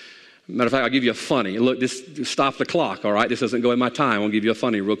crawfish. Matter of fact, I'll give you a funny. Look, stop the clock, all right? This doesn't go in my time. I'll give you a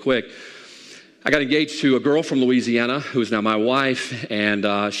funny real quick. I got engaged to a girl from Louisiana who is now my wife,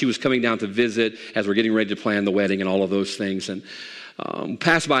 and she was coming down to visit as we're getting ready to plan the wedding and all of those things. And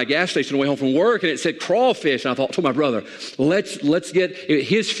passed by a gas station on the way home from work, and it said crawfish. And I told my brother, let's get,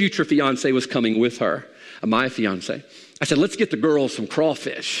 his future fiance was coming with her, my fiance. I said, let's get the girls some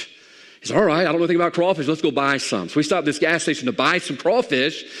crawfish. He said, all right, I don't know anything about crawfish. Let's go buy some. So we stopped at this gas station to buy some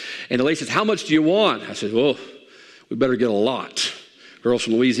crawfish. And the lady says, how much do you want? I said, well, we better get a lot. Girls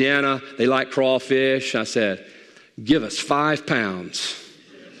from Louisiana, they like crawfish. I said, give us 5 pounds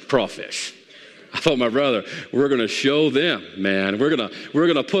crawfish. I told my brother, we're going to show them, man. We're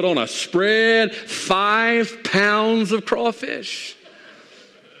going to put on a spread, 5 pounds of crawfish.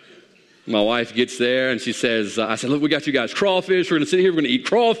 My wife gets there and she says, I said, look, we got you guys crawfish. We're going to sit here. We're going to eat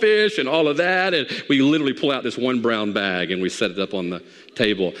crawfish and all of that. And we literally pull out this one brown bag and we set it up on the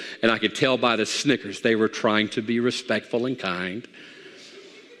table. And I could tell by the snickers they were trying to be respectful and kind.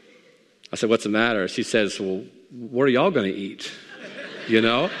 I said, what's the matter? She says, well, what are y'all going to eat? You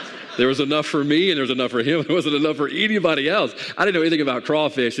know? There was enough for me and there was enough for him. There wasn't enough for anybody else. I didn't know anything about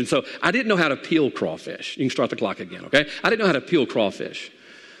crawfish. And so I didn't know how to peel crawfish. You can start the clock again, okay? I didn't know how to peel crawfish.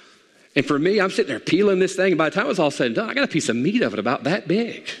 And for me, I'm sitting there peeling this thing. And by the time it was all said and done, I got a piece of meat of it about that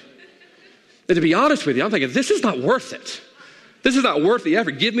big. And to be honest with you, I'm thinking, this is not worth it. This is not worth the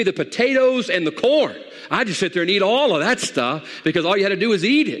effort. Give me the potatoes and the corn. I just sit there and eat all of that stuff because all you had to do is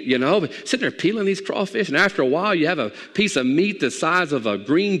eat it, you know. But sitting there peeling these crawfish, and after a while, you have a piece of meat the size of a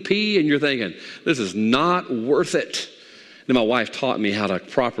green pea, and you're thinking, this is not worth it. Then my wife taught me how to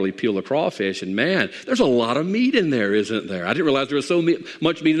properly peel the crawfish, and man, there's a lot of meat in there, isn't there? I didn't realize there was so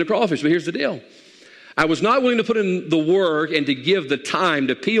much meat in the crawfish, but here's the deal. I was not willing to put in the work and to give the time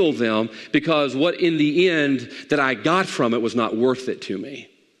to peel them because what in the end that I got from it was not worth it to me.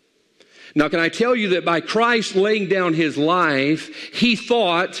 Now, can I tell you that by Christ laying down his life, he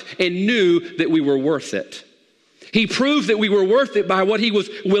thought and knew that we were worth it. He proved that we were worth it by what he was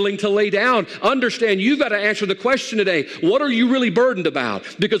willing to lay down. Understand, you've got to answer the question today, what are you really burdened about?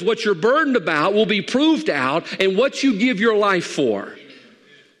 Because what you're burdened about will be proved out in what you give your life for.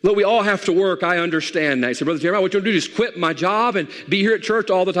 Look, we all have to work. I understand that. You say, Brother Jeremiah, what you want to do is quit my job and be here at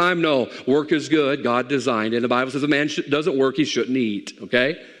church all the time? No, work is good. God designed it. The Bible says a man doesn't work, he shouldn't eat,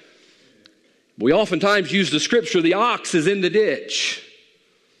 okay? We oftentimes use the scripture, the ox is in the ditch.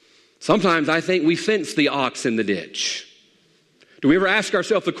 Sometimes I think we fence the ox in the ditch. Do we ever ask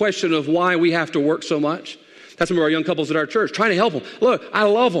ourselves the question of why we have to work so much? That's some of our young couples at our church, trying to help them. Look, I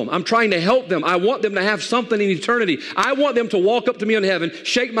love them. I'm trying to help them. I want them to have something in eternity. I want them to walk up to me in heaven,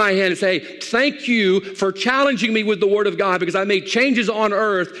 shake my hand and say, thank you for challenging me with the Word of God because I made changes on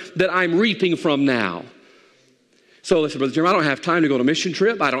earth that I'm reaping from now. So listen, Brother Jim, I don't have time to go on a mission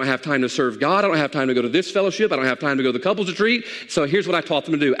trip. I don't have time to serve God. I don't have time to go to this fellowship. I don't have time to go to the couples retreat. So here's what I taught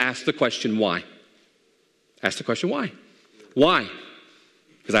them to do. Ask the question, why? Ask the question, why? Why?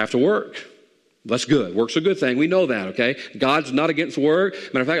 Because I have to work. That's good. Work's a good thing. We know that, okay? God's not against work.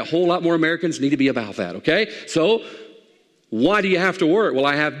 Matter of fact, a whole lot more Americans need to be about that, okay? So why do you have to work? Well,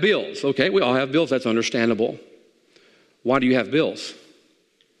 I have bills. Okay, we all have bills. That's understandable. Why do you have bills?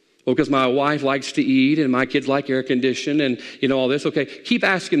 Well, because my wife likes to eat and my kids like air conditioning and, you know, all this. Okay, keep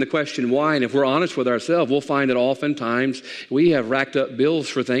asking the question why. And if we're honest with ourselves, we'll find that oftentimes we have racked up bills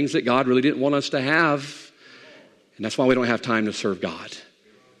for things that God really didn't want us to have. And that's why we don't have time to serve God.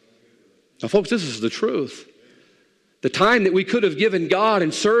 Now, folks, this is the truth. The time that we could have given God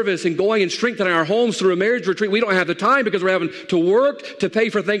in service and going and strengthening our homes through a marriage retreat, we don't have the time because we're having to work to pay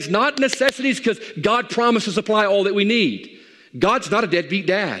for things, not necessities, because God promised to supply all that we need. God's not a deadbeat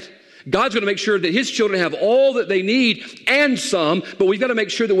dad. God's going to make sure that his children have all that they need and some, but we've got to make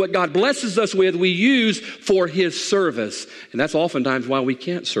sure that what God blesses us with, we use for his service. And that's oftentimes why we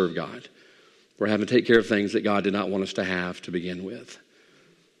can't serve God. We're having to take care of things that God did not want us to have to begin with.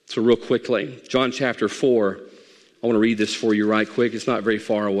 So real quickly, John chapter 4. I want to read this for you right quick. It's not very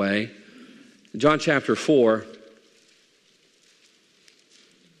far away. John chapter 4.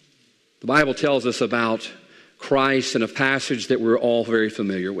 The Bible tells us about Christ in a passage that we're all very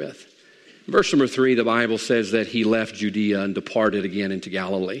familiar with. Verse number 3, the Bible says that he left Judea and departed again into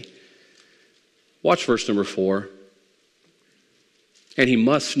Galilee. Watch verse number 4. And he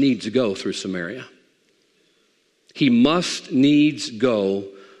must needs go through Samaria. He must needs go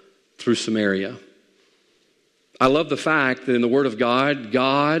through Samaria. I love the fact that in the Word of God,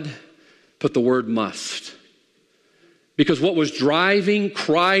 God put the word must. Because what was driving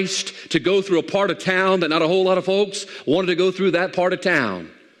Christ to go through a part of town that not a whole lot of folks wanted to go through that part of town.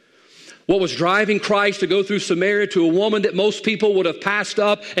 What was driving Christ to go through Samaria to a woman that most people would have passed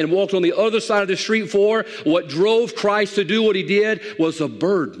up and walked on the other side of the street for, what drove Christ to do what he did was a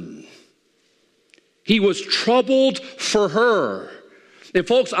burden. He was troubled for her. And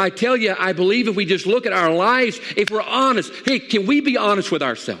folks, I tell you, I believe if we just look at our lives, if we're honest, hey, can we be honest with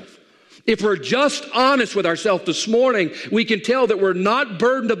ourselves? If we're just honest with ourselves this morning, we can tell that we're not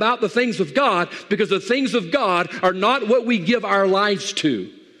burdened about the things of God because the things of God are not what we give our lives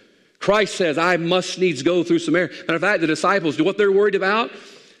to. Christ says, I must needs go through Samaria. Matter of fact, the disciples do what they're worried about.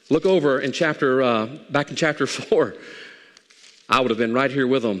 Look over in back in chapter 4. I would have been right here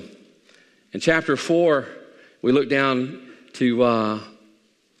with them. In chapter 4, we look down to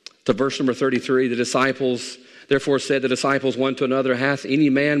verse number 33. The disciples therefore said the disciples one to another, hath any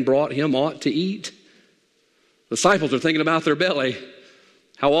man brought him aught to eat? The disciples are thinking about their belly.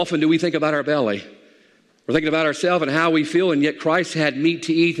 How often do we think about our belly? We're thinking about ourselves and how we feel, and yet Christ had meat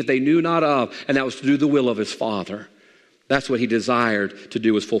to eat that they knew not of, and that was to do the will of his Father. That's what he desired to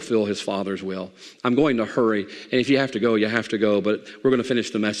do, was fulfill his Father's will. I'm going to hurry, and if you have to go, you have to go, but we're going to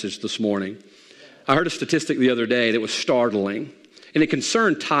finish the message this morning. I heard a statistic the other day that was startling, and it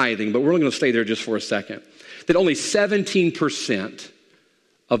concerned tithing, but we're only going to stay there just for a second. That only 17%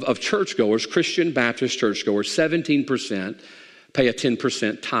 of churchgoers, Christian Baptist churchgoers, 17% pay a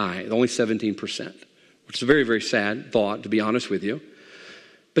 10% tithe, only 17%. Which is a very, very sad thought, to be honest with you.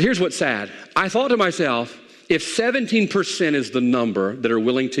 But here's what's sad. I thought to myself, if 17% is the number that are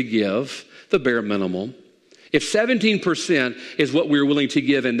willing to give, the bare minimum, if 17% is what we're willing to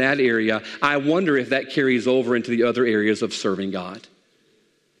give in that area, I wonder if that carries over into the other areas of serving God.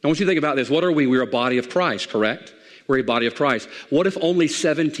 Now, I want you to think about this. What are we? We're a body of Christ, correct? We're a body of Christ. What if only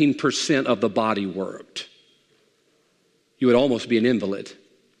 17% of the body worked? You would almost be an invalid.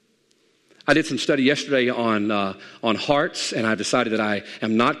 I did some study yesterday on hearts, and I've decided that I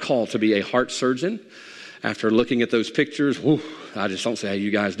am not called to be a heart surgeon. After looking at those pictures, I just don't see how you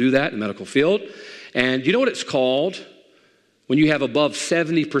guys do that in the medical field. And you know what it's called when you have above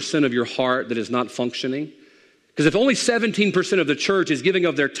 70% of your heart that is not functioning? Because if only 17% of the church is giving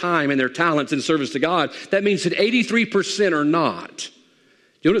of their time and their talents in service to God, that means that 83% are not.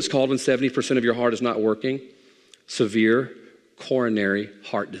 You know what it's called when 70% of your heart is not working? Severe coronary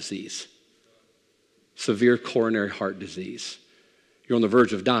heart disease. Severe coronary heart disease. You're on the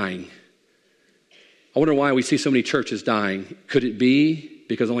verge of dying. I wonder why we see so many churches dying. Could it be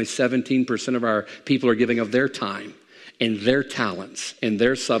because only 17% of our people are giving of their time and their talents and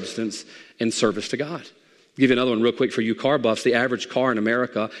their substance in service to God? I'll give you another one real quick for you car buffs. The average car in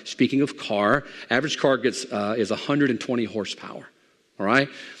America, speaking of car, average car is 120 horsepower. All right?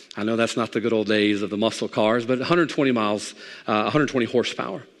 I know that's not the good old days of the muscle cars, but 120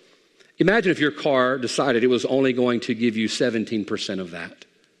 horsepower. Imagine if your car decided it was only going to give you 17% of that.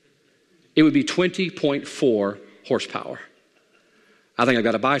 It would be 20.4 horsepower. I think I've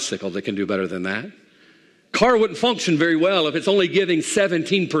got a bicycle that can do better than that. Car wouldn't function very well if it's only giving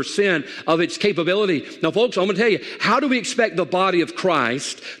 17% of its capability. Now, folks, I'm going to tell you, how do we expect the body of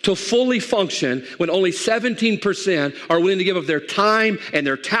Christ to fully function when only 17% are willing to give of their time and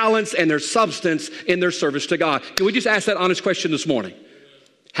their talents and their substance in their service to God? Can we just ask that honest question this morning?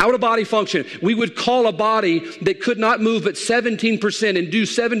 How would a body function? We would call a body that could not move but 17% and do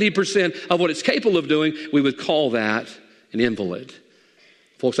 70% of what it's capable of doing, we would call that an invalid.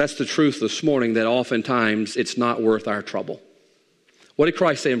 Folks, that's the truth this morning, that oftentimes it's not worth our trouble. What did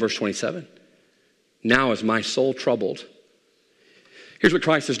Christ say in verse 27? Now is my soul troubled. Here's what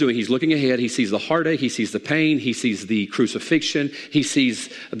Christ is doing. He's looking ahead. He sees the heartache. He sees the pain. He sees the crucifixion. He sees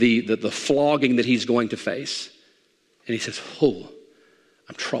the flogging that he's going to face. And he says,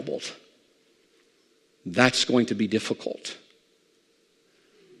 I'm troubled. That's going to be difficult.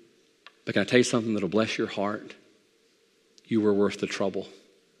 But can I tell you something that'll bless your heart? You were worth the trouble.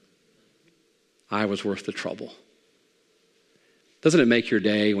 I was worth the trouble. Doesn't it make your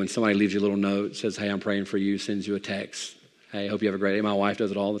day when somebody leaves you a little note, says, hey, I'm praying for you, sends you a text. Hey, hope you have a great day. My wife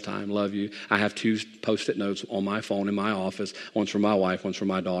does it all the time. Love you. I have 2 Post-it notes on my phone in my office. One's for my wife, one's for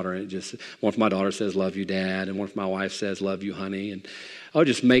my daughter. And one for my daughter says, love you, Dad. And one for my wife says, love you, honey. And it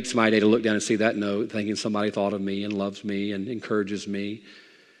just makes my day to look down and see that note, thinking somebody thought of me and loves me and encourages me.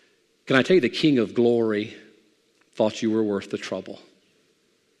 Can I tell you, the King of Glory thought you were worth the trouble.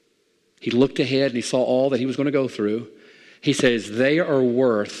 He looked ahead and he saw all that he was going to go through. He says, they are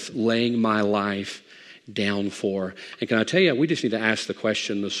worth laying my life down for. And can I tell you, we just need to ask the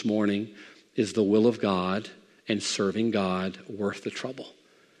question this morning, is the will of God and serving God worth the trouble?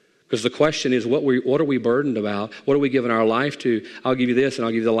 Because the question is, what are we burdened about? What are we giving our life to? I'll give you this, and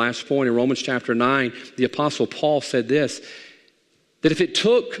I'll give you the last point. In Romans chapter 9, the Apostle Paul said this, that if it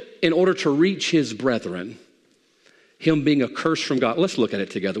took, in order to reach his brethren, him being accursed from God. Let's look at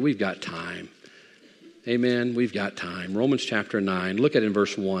it together. We've got time. Amen. We've got time. Romans chapter 9. Look at it in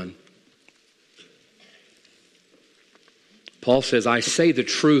verse 1. Paul says, I say the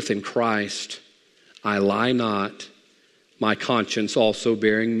truth in Christ. I lie not. My conscience also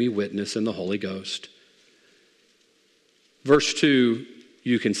bearing me witness in the Holy Ghost. Verse 2,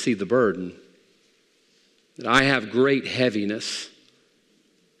 you can see the burden. That I have great heaviness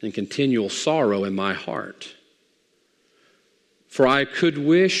and continual sorrow in my heart. For I could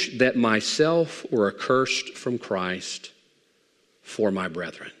wish that myself were accursed from Christ for my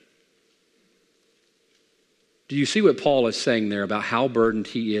brethren. Do you see what Paul is saying there about how burdened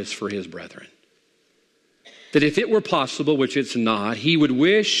he is for his brethren? That if it were possible, which it's not, he would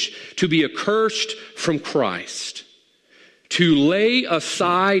wish to be accursed from Christ, to lay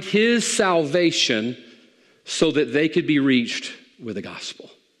aside his salvation so that they could be reached with the gospel.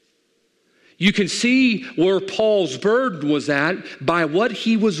 You can see where Paul's burden was at by what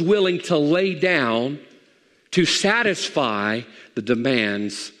he was willing to lay down to satisfy the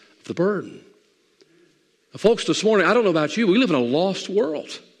demands of the burden. Now, folks, this morning, I don't know about you, we live in a lost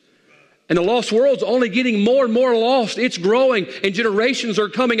world. And the lost world's only getting more and more lost. It's growing, and generations are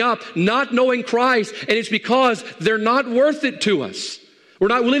coming up not knowing Christ, and it's because they're not worth it to us. We're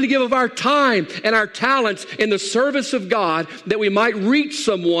not willing to give of our time and our talents in the service of God that we might reach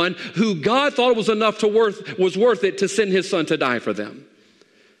someone who God thought it was was worth it to send his son to die for them.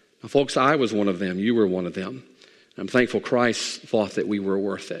 Now, folks, I was one of them. You were one of them. I'm thankful Christ thought that we were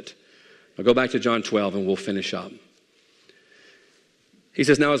worth it. Now go back to John 12 and we'll finish up. He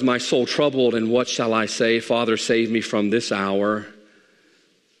says, now is my soul troubled, and what shall I say? Father, save me from this hour.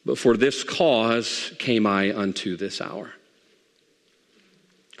 But for this cause came I unto this hour.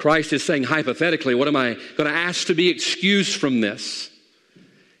 Christ is saying hypothetically, what am I going to ask to be excused from this?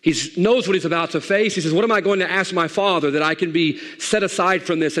 He knows what he's about to face. He says, what am I going to ask my Father that I can be set aside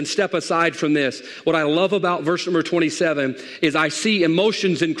from this and step aside from this? What I love about verse number 27 is I see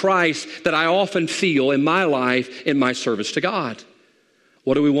emotions in Christ that I often feel in my life in my service to God.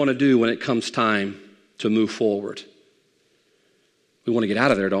 What do we want to do when it comes time to move forward? We want to get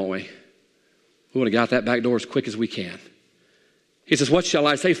out of there, don't we? We want to get out that back door as quick as we can. He says, what shall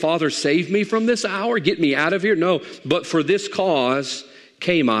I say? Father, save me from this hour. Get me out of here. No, but for this cause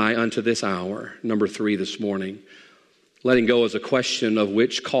came I unto this hour. Number 3 this morning. Letting go is a question of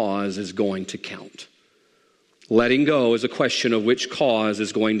which cause is going to count. Letting go is a question of which cause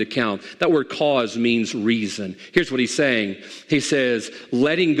is going to count. That word cause means reason. Here's what he's saying. He says,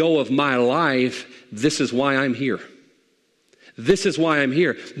 letting go of my life, this is why I'm here. This is why I'm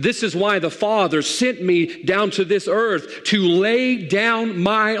here. This is why the Father sent me down to this earth to lay down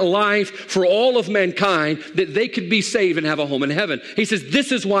my life for all of mankind that they could be saved and have a home in heaven. He says,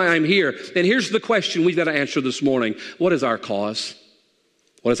 this is why I'm here. And here's the question we've got to answer this morning. What is our cause?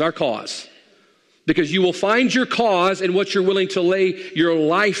 What is our cause? Because you will find your cause in what you're willing to lay your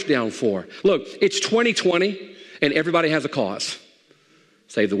life down for. Look, it's 2020 and everybody has a cause.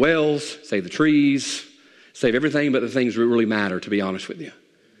 Save the whales, save the trees, save everything but the things that really matter, to be honest with you.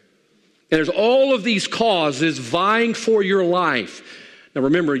 And there's all of these causes vying for your life. Now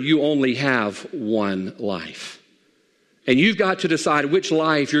remember, you only have one life. And you've got to decide which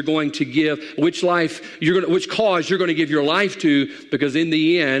life you're going to give, which cause you're going to give your life to, because in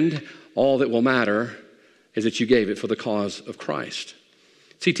the end, all that will matter is that you gave it for the cause of Christ.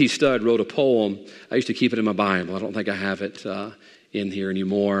 C.T. Studd wrote a poem. I used to keep it in my Bible. I don't think I have it in here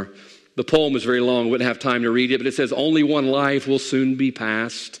anymore. The poem is very long. I wouldn't have time to read it, but it says, only one life will soon be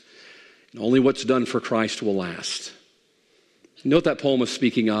past, and only what's done for Christ will last. You know what that poem is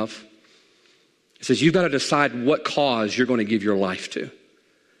speaking of? It says you've got to decide what cause you're going to give your life to.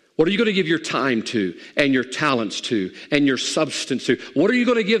 What are you going to give your time to and your talents to and your substance to? What are you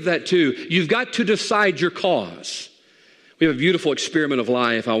going to give that to? You've got to decide your cause. We have a beautiful experiment of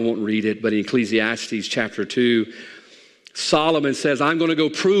life. I won't read it, but in Ecclesiastes chapter 2, Solomon says, I'm going to go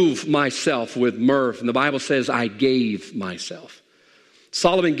prove myself with mirth. And the Bible says, I gave myself.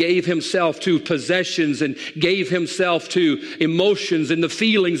 Solomon gave himself to possessions and gave himself to emotions and the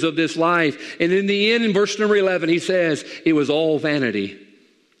feelings of this life. And in the end, in verse number 11, he says, it was all vanity.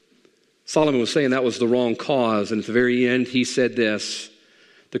 Solomon was saying that was the wrong cause. And at the very end, he said this,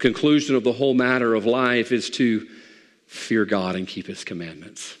 the conclusion of the whole matter of life is to fear God and keep his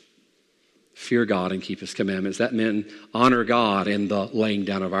commandments. Fear God and keep his commandments. That meant honor God in the laying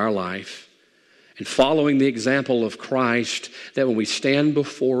down of our life. And following the example of Christ, that when we stand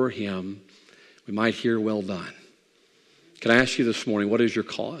before him, we might hear, well done. Can I ask you this morning, what is your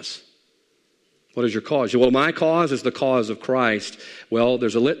cause? What is your cause? Well, my cause is the cause of Christ. Well,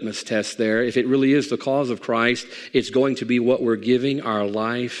 there's a litmus test there. If it really is the cause of Christ, it's going to be what we're giving our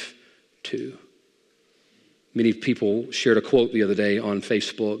life to. Many people shared a quote the other day on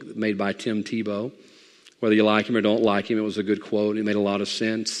Facebook made by Tim Tebow. Whether you like him or don't like him, it was a good quote. It made a lot of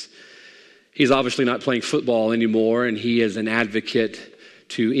sense. He's obviously not playing football anymore, and he is an advocate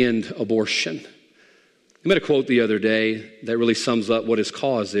to end abortion. He made a quote the other day that really sums up what his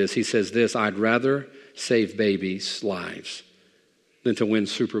cause is. He says this, I'd rather save babies' lives than to win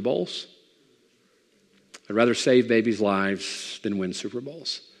Super Bowls. I'd rather save babies' lives than win Super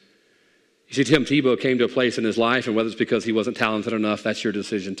Bowls. You see, Tim Tebow came to a place in his life, and whether it's because he wasn't talented enough, that's your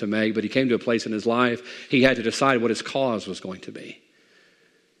decision to make, but he came to a place in his life, he had to decide what his cause was going to be.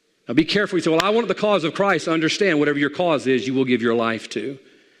 Now be careful. You say, well, I want the cause of Christ. Understand, whatever your cause is, you will give your life to.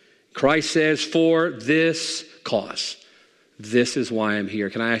 Christ says, for this cause, this is why I'm here.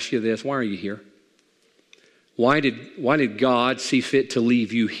 Can I ask you this? Why are you here? Why did God see fit to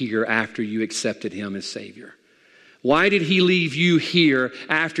leave you here after you accepted him as Savior? Why did he leave you here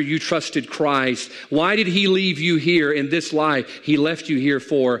after you trusted Christ? Why did he leave you here in this life? He left you here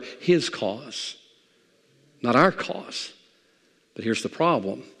for his cause, not our cause. But here's the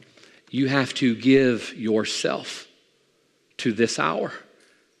problem. You have to give yourself to this hour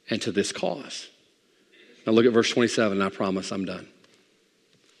and to this cause. Now look at verse 27, and I promise I'm done.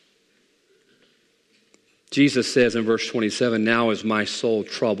 Jesus says in verse 27, now is my soul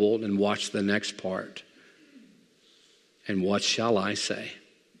troubled, and watch the next part. And what shall I say?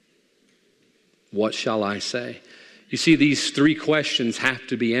 What shall I say? You see, these three questions have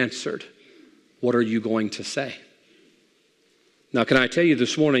to be answered. What are you going to say? Now, can I tell you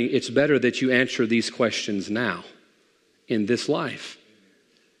this morning, it's better that you answer these questions now, in this life,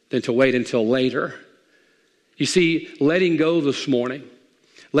 than to wait until later. You see, letting go this morning,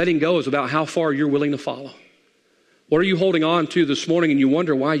 letting go is about how far you're willing to follow. What are you holding on to this morning and you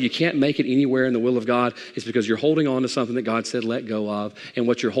wonder why you can't make it anywhere in the will of God? It's because you're holding on to something that God said let go of, and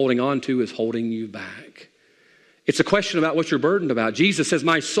what you're holding on to is holding you back. It's a question about what you're burdened about. Jesus says,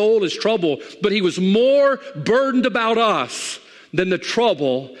 my soul is troubled, but he was more burdened about us than the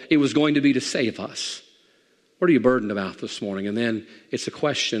trouble it was going to be to save us. What are you burdened about this morning? And then it's a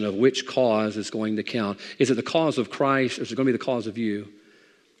question of which cause is going to count. Is it the cause of Christ, or is it going to be the cause of you?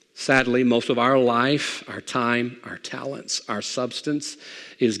 Sadly, most of our life, our time, our talents, our substance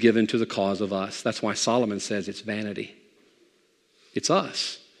is given to the cause of us. That's why Solomon says it's vanity. It's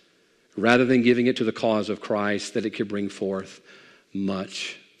us. Rather than giving it to the cause of Christ, that it could bring forth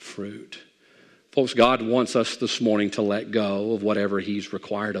much fruit. Folks, God wants us this morning to let go of whatever he's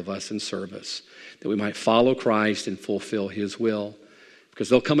required of us in service, that we might follow Christ and fulfill his will. Because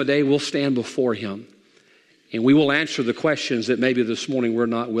there'll come a day we'll stand before him, and we will answer the questions that maybe this morning we're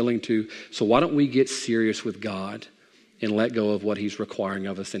not willing to. So why don't we get serious with God and let go of what he's requiring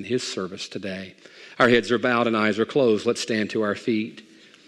of us in his service today? Our heads are bowed and eyes are closed. Let's stand to our feet.